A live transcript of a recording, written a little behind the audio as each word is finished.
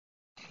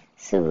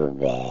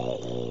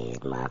Superbad is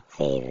my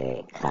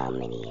favorite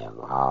comedy of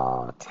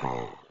all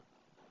time.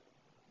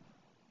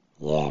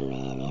 Yeah,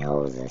 man, it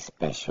holds a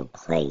special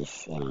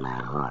place in my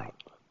heart.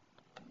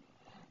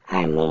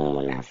 I remember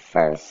when I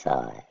first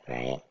saw it,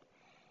 right?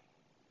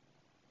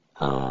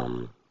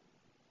 I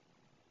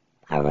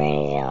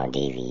rented it on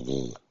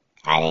DVD.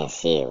 I didn't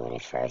see it when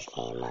it first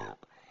came out,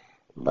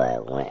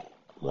 but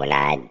when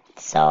I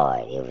saw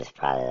it, it was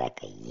probably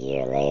like a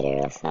year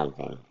later or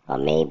something, or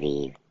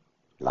maybe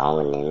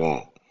longer than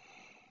that.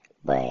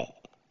 But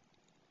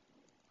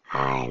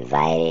I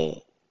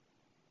invited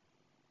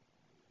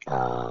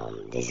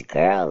this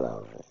girl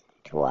over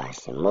to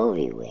watch the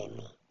movie with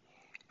me.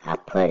 I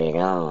put it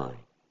on,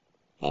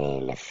 and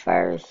in the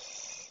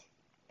first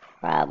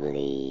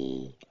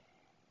probably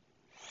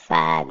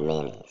 5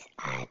 minutes,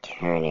 I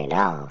turned it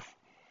off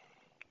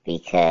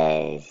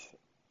because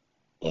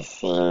it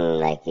seemed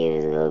like it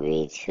was gonna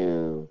be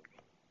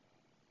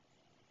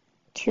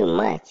too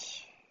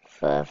much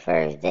for a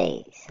first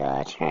date, so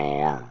I turned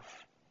it off.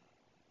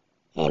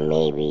 And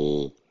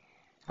maybe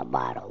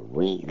about a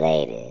week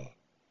later,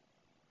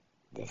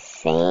 the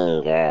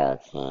same girl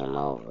came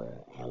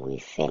over and we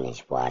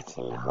finished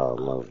watching the whole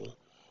movie,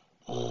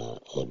 and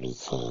it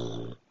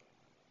became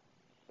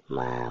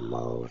my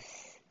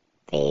most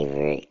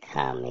favorite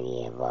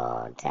comedy of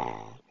all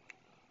time.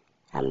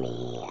 I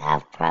mean,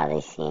 I've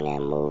probably seen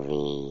that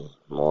movie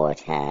more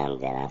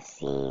times than I've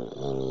seen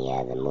any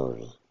other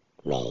movie,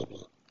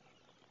 maybe.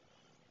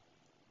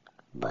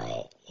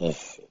 But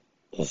it's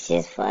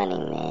just funny,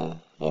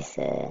 man. It's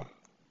a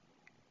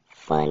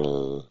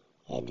funny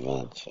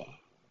adventure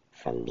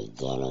from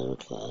beginning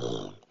to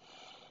end.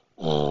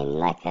 And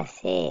like I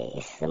said,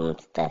 it's some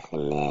stuff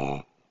in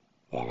there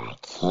that I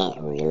can't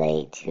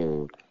relate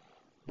to,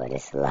 but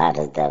it's a lot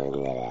of stuff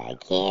in there that I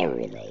can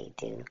relate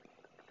to.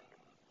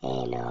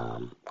 And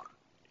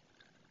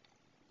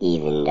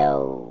even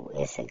though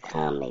it's a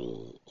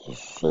comedy, it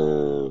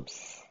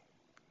seems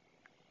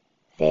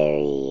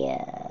very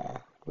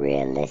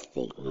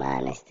realistic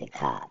minus the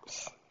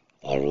cops.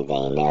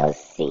 Everything else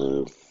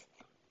seems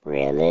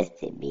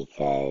realistic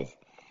because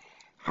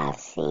I've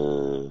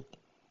seen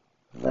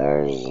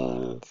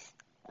versions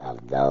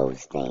of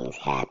those things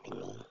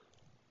happening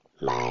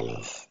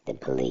minus the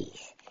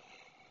police.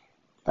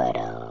 But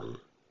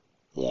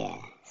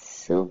yeah,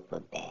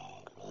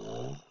 Superbad,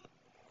 man.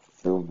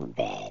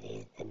 Superbad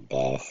is the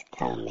best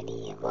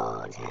comedy of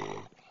all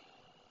time.